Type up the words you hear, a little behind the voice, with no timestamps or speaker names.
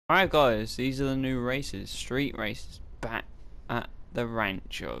Alright guys, these are the new races, street races, back at the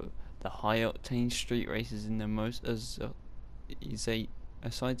Rancho. The high octane street races in the most is a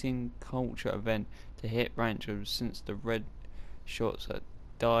exciting culture event to hit Ranchos since the red shots that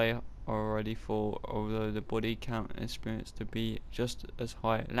die already fall, although the body count experience to be just as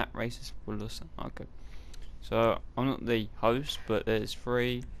high. Lap races for Los. Okay. So I'm not the host, but it's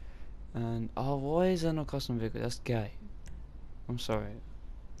free. And oh, why is there no custom vehicle? That's gay. I'm sorry.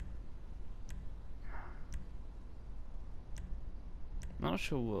 Not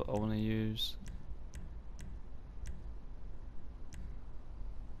sure what I want to use.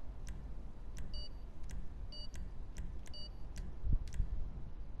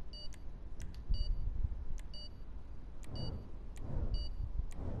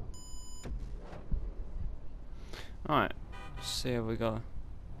 Alright, let's see how we go.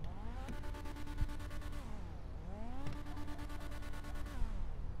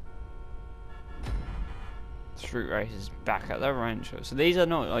 Street races back at the Rancho. So these are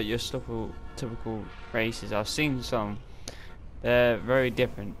not like your typical races. I've seen some. They're very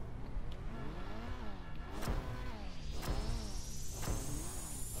different.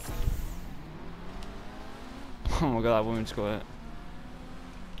 Oh my god, that woman's got it.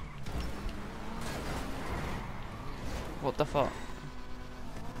 What the fuck?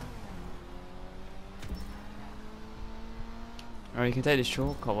 Oh, you can take the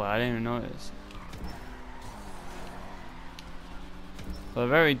shortcut way. I didn't even notice. They're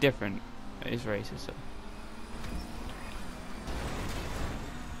very different, these races. So.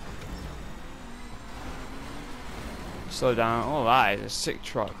 Slow down. Oh, that is a sick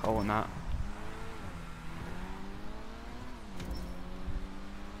truck. I want that.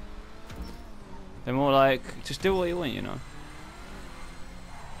 They're more like, just do what you want, you know.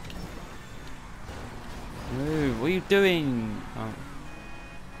 Move, what are you doing?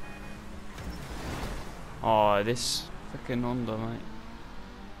 Oh, this freaking Honda, mate.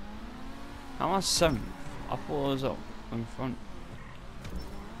 How am I 7th? I thought I was up in front.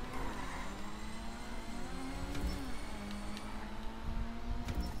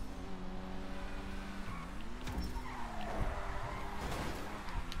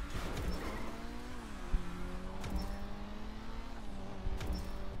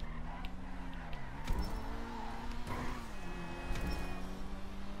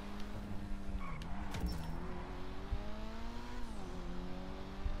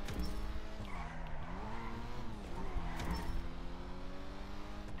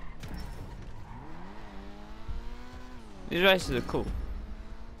 These races are cool.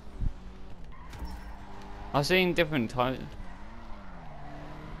 I've seen different types.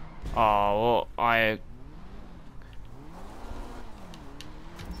 Oh, well, oh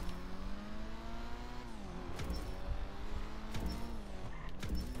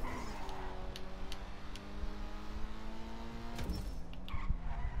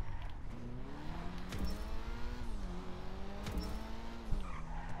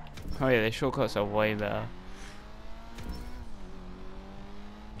yeah, the shortcuts are way better.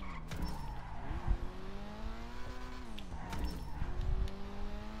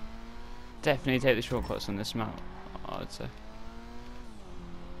 Definitely take the shortcuts on this map, I'd say.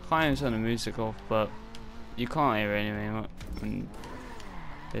 Can't even turn the music off, but you can't hear it anyway. And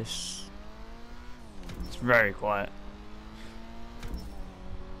it's very quiet.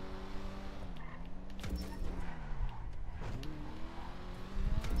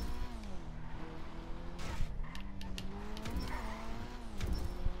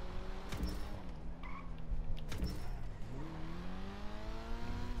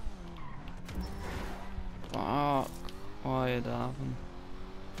 Fuck, why did that happen?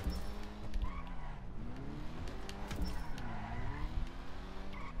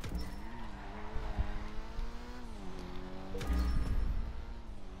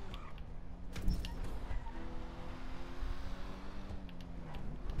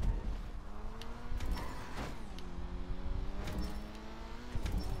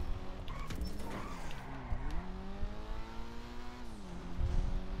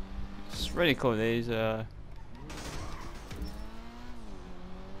 It's really cool, these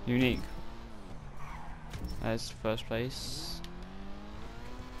unique. That's first place.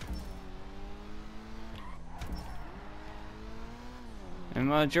 In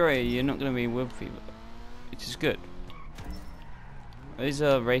majority, you're not going to be wealthy, which is good. These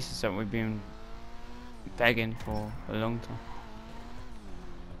are races that we've been begging for a long time.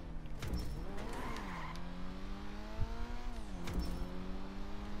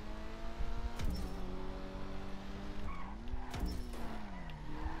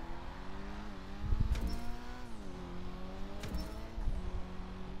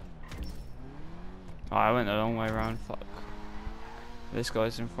 Oh, I went the long way around. Fuck. This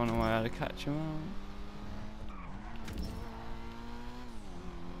guy's in front of me. I had to catch him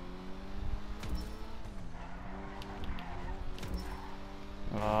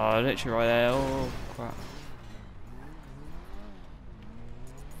out. Oh, literally right there. Oh, crap.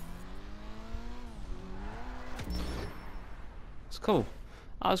 It's cool.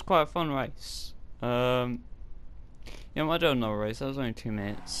 That was quite a fun race. Yeah, I do another race. That was only 2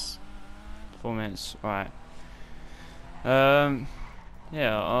 minutes. 4 minutes. Right.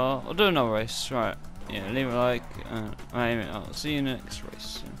 Yeah, I'll do another race. Right. Yeah, leave a like. I'll see you in the next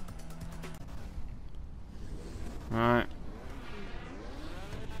race. Right.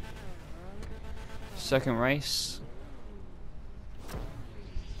 Second race.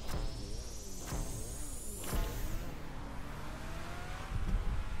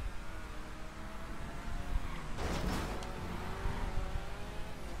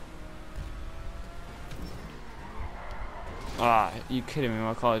 Ah, you kidding me?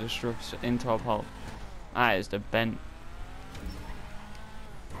 My car just drifts into a pole. That is the bent.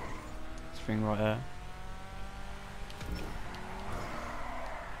 This thing right there.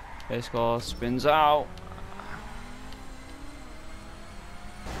 This car spins out.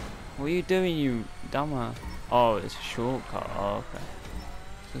 What are you doing, you dumber? Oh, it's a shortcut. Oh, okay.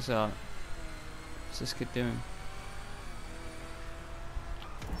 What's this kid doing?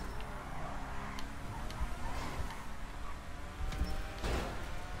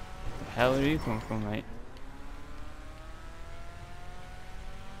 The hell did you come from, mate?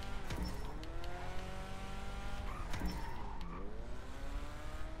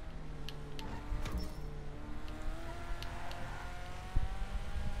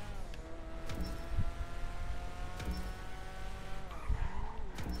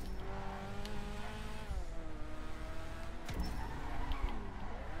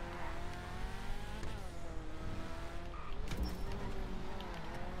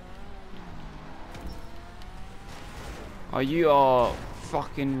 Oh, you are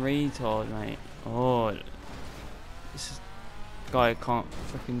fucking retard, mate. Oh, this guy can't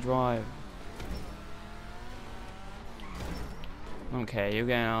fucking drive. I don't care, you're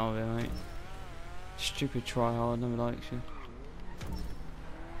getting out of it, mate. Stupid tryhard, never likes you.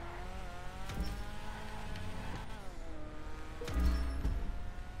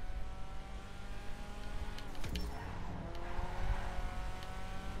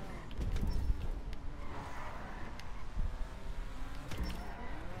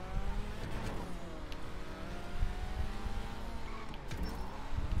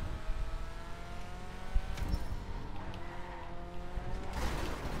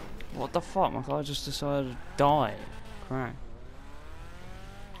 What the fuck? My car just decided to die. Crap.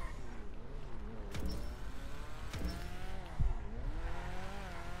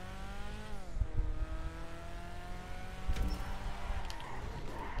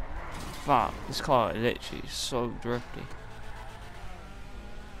 Fuck, this car literally is so drifty.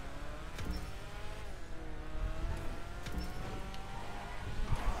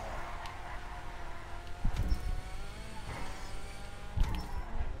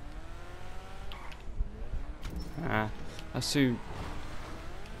 That's too.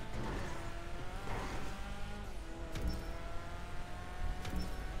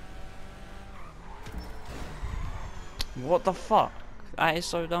 What the fuck? That is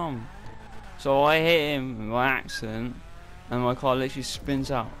so dumb. So I hit him by accident, and my car literally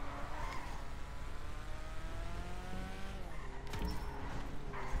spins out.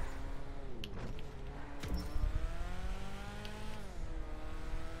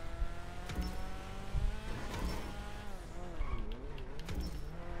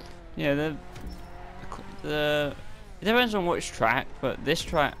 Yeah, the it depends on which track, but this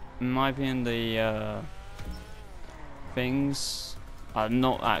track, in my opinion, the things are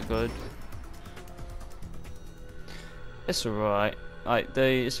not that good. It's alright, like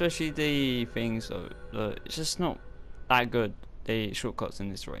especially the things, it's just not that good. The shortcuts in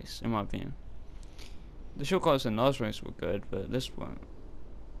this race, in my opinion. The shortcuts in last race were good, but this one.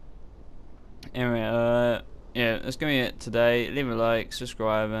 Anyway, yeah, that's gonna be it today. Leave a like,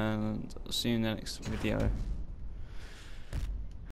 subscribe, and I'll see you in the next video.